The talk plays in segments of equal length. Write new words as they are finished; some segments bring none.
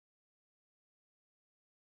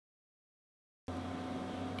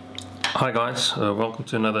Hi guys, welcome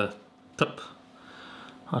to another tip.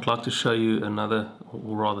 I'd like to show you another,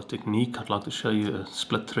 or rather technique. I'd like to show you a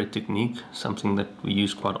split thread technique, something that we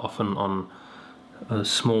use quite often on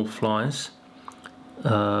small flies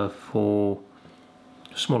for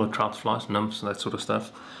smaller trout flies, nymphs, that sort of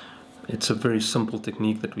stuff. It's a very simple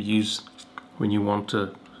technique that we use when you want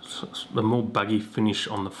a more buggy finish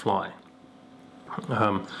on the fly.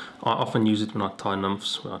 I often use it when I tie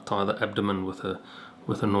nymphs, when I tie the abdomen with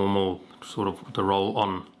a normal sort of the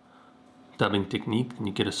roll-on dubbing technique, and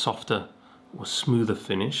you get a softer or smoother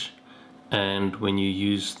finish. And when you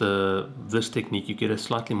use this technique, you get a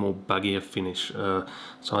slightly more buggier finish. So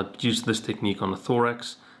I use this technique on the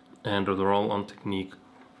thorax and the roll-on technique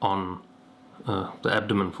on the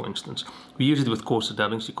abdomen, for instance. We use it with coarser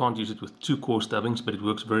dubbings. You can't use it with too coarse dubbings, but it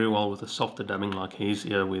works very well with a softer dubbing like hare's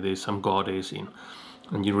ear, where there's some guard hairs in,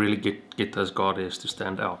 and you really get those guard hairs to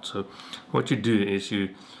stand out. So what you do is you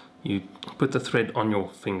put the thread on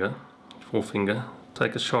your forefinger,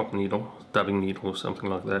 take a sharp needle, dubbing needle or something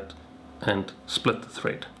like that, and split the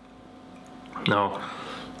thread. Now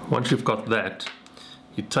once you've got that,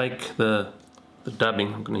 you take the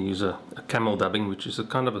dubbing. I'm going to use a camel dubbing, which is a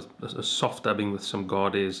kind of a soft dubbing with some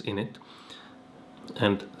guard hairs in it,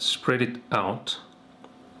 and spread it out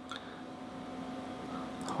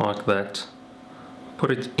like that.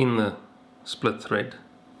 Put it in the split thread,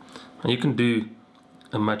 and you can do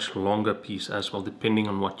a much longer piece as well, depending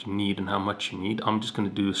on what you need and how much you need. I'm just going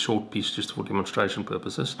to do a short piece just for demonstration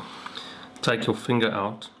purposes. Take your finger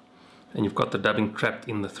out, and you've got the dubbing trapped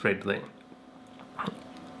in the thread there.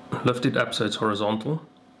 Lift it up so it's horizontal,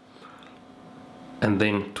 and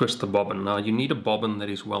then twist the bobbin. Now you need a bobbin that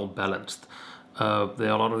is well balanced. There are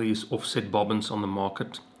a lot of these offset bobbins on the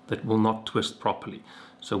market that will not twist properly.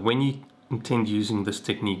 So when you intend using this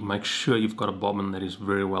technique, make sure you've got a bobbin that is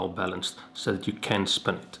very well balanced so that you can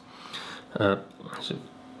spin it. So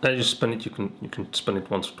as you spin it, you can spin it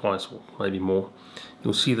once or twice or maybe more.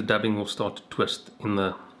 You'll see the dubbing will start to twist in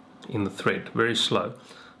the thread, very slow,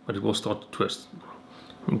 but it will start to twist.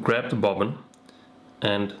 Grab the bobbin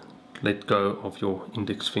and let go of your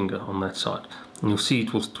index finger on that side, and you'll see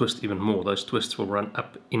it will twist even more. Those twists will run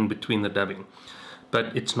up in between the dubbing,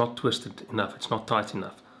 but it's not twisted enough, it's not tight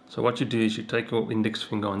enough. So what you do is you take your index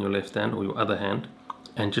finger on your left hand or your other hand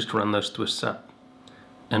and just run those twists up,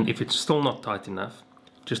 and if it's still not tight enough,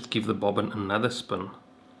 just give the bobbin another spin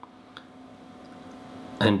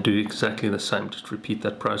and do exactly the same. Just repeat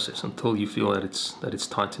that process until you feel that it's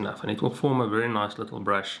tight enough, and it will form a very nice little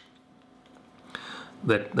brush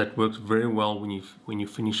that works very well when you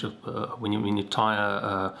finish when you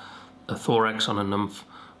tie a thorax on a nymph,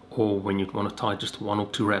 or when you want to tie just one or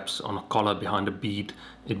two wraps on a collar behind a bead.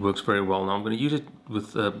 It works very well. Now I'm going to use it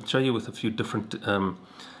with show you with a few different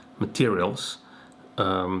materials,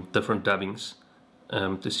 different dubbings,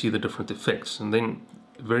 to see the different effects. And then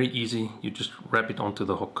very easy, you just wrap it onto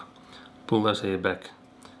the hook, pull those hair back,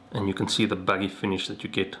 and you can see the buggy finish that you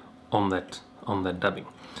get on that dubbing.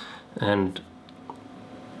 And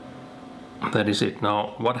that is it.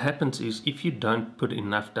 Now what happens is, if you don't put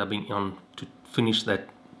enough dubbing on to finish that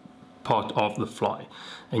part of the fly,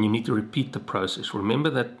 and you need to repeat the process, remember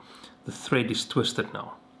that the thread is twisted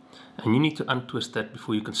now, and you need to untwist that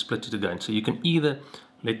before you can split it again. So you can either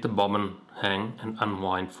let the bobbin hang and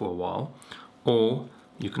unwind for a while, or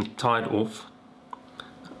you can tie it off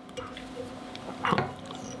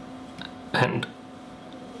and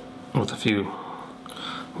with a few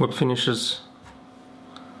whip finishes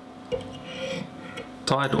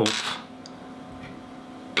tie it off,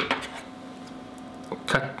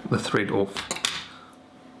 cut the thread off,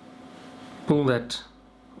 pull that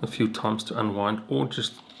a few times to unwind, or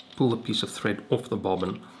just pull a piece of thread off the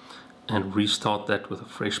bobbin and restart that with a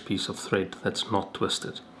fresh piece of thread that's not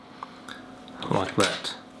twisted, like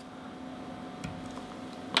that.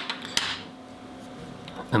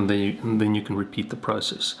 And then you can repeat the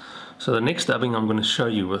process. So the next dubbing I'm going to show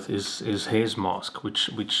you with is hare's mask, which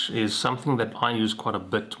is something that I use quite a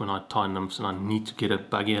bit when I tie nymphs and I need to get a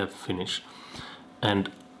buggier finish.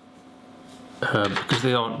 And because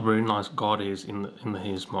there are very nice guard hairs in the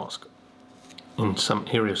hare's mask, in some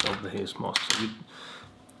areas of the hare's mask. So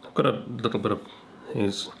I've got a little bit of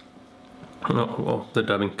hairs, well, the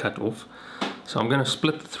dubbing cut off. So I'm going to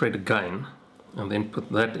split the thread again and then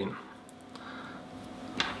put that in.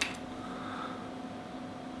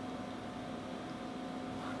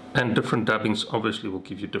 And different dubbings obviously will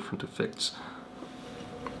give you different effects.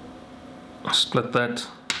 Split that.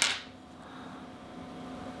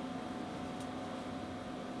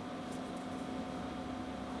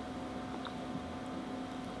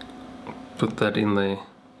 Put that in there.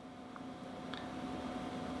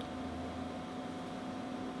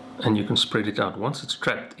 and you can spread it out. Once it's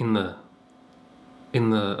trapped in the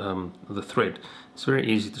thread, it's very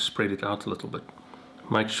easy to spread it out a little bit.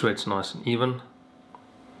 Make sure it's nice and even,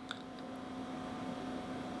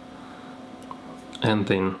 and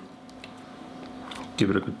then give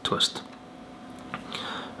it a good twist.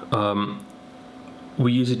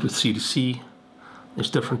 We use it with CDC. There's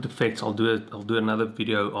different effects. I'll do another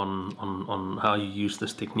video on how you use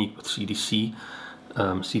this technique with CDC,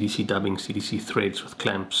 CDC dubbing, CDC threads with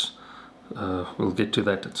clamps. We'll get to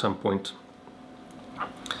that at some point.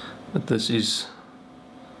 But this is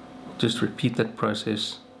just repeat that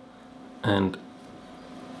process and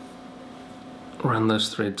run those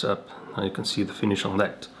threads up. Now you can see the finish on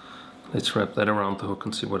that. Let's wrap that around the hook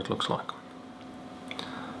and see what it looks like.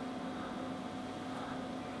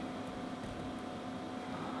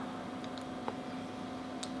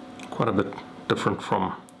 Quite a bit different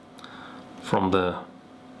from the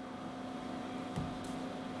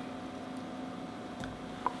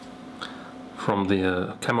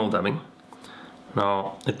camel dubbing.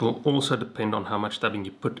 Now it will also depend on how much dubbing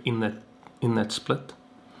you put in that split.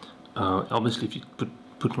 Obviously, if you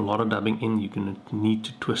put a lot of dubbing in, you're going to need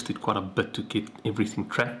to twist it quite a bit to get everything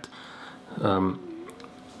trapped.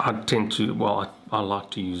 I tend to, well, I like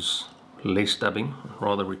to use less dubbing,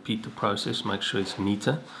 rather repeat the process, make sure it's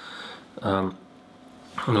neater. And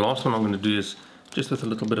the last one I'm going to do is just with a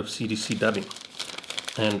little bit of CDC dubbing.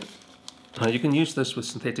 And now you can use this with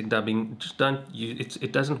synthetic dubbing. Just don't use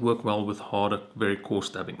it doesn't work well with harder, very coarse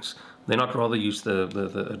dubbings. Then I'd rather use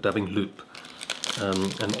the dubbing loop.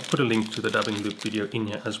 And I'll put a link to the dubbing loop video in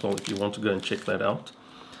here as well if you want to go and check that out.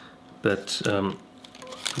 But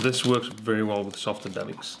this works very well with softer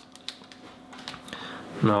dubbings.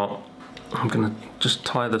 Now I'm going to just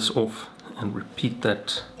tie this off and repeat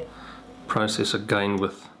that process again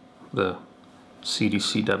with the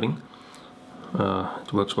CDC dubbing.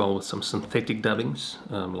 It works well with some synthetic dubbings,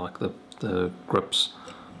 like the grips,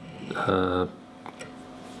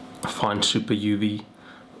 fine super UV,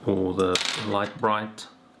 or the light bright.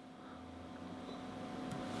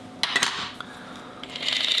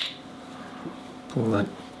 Pull that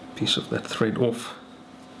piece of that thread off,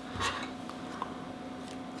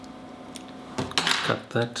 cut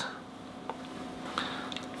that,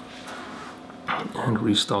 and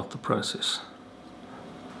restart the process.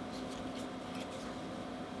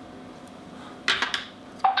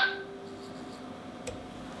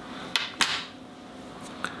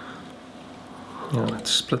 Now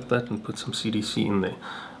let's split that and put some CDC in there.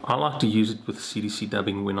 I like to use it with CDC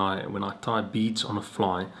dubbing when I tie beads on a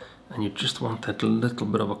fly, and you just want that little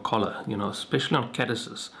bit of a collar, you know, especially on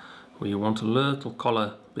caddisses, where you want a little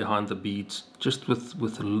collar behind the beads, just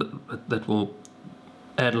that will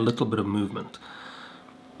add a little bit of movement.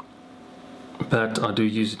 But I do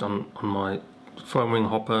use it on my foam wing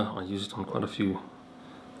hopper. I use it on quite a few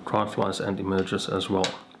dry flies and emergers as well.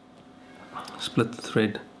 Split the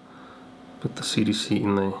thread, put the CDC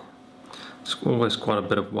in there. It's always quite a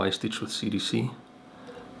bit of wastage with CDC.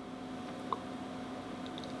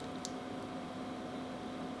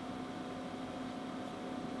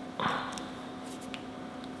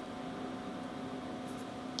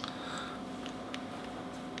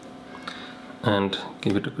 And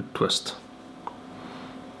give it a good twist.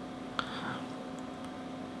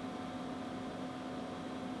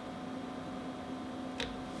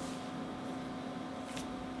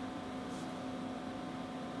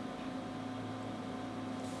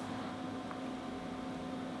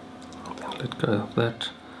 Let go of that,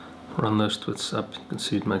 run those twists up. You can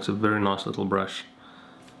see it makes a very nice little brush.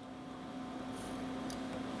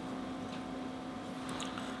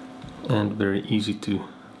 And very easy to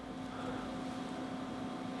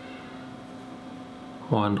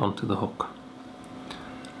wind onto the hook.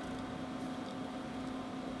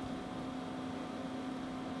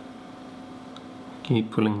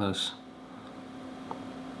 Keep pulling those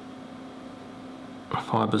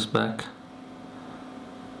fibers back.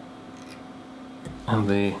 And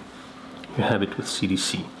there you have it with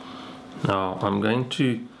CDC. Now I'm going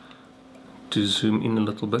to zoom in a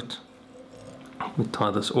little bit. Let me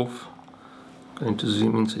tie this off. I'm going to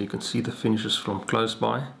zoom in so you can see the finishes from close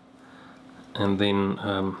by, and then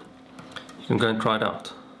you can go and try it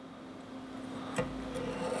out.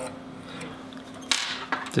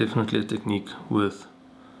 Definitely a technique worth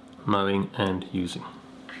knowing and using.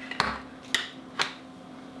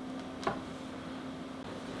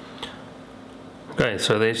 Okay,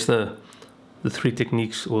 so there's the three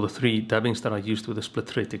techniques, or the three dubbings that I used with the split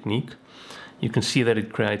thread technique. You can see that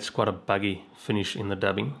it creates quite a buggy finish in the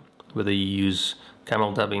dubbing, whether you use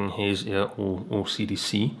camel dubbing, hare's ear, or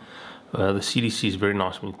CDC. The CDC is very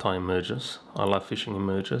nice when you tie emergers. I love fishing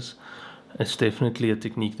emergers. It's definitely a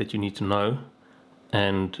technique that you need to know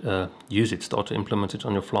and use it. Start to implement it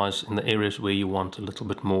on your flies in the areas where you want a little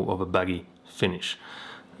bit more of a buggy finish.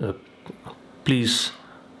 Please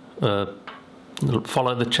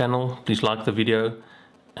follow the channel, please like the video,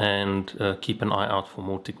 and keep an eye out for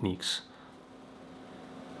more techniques.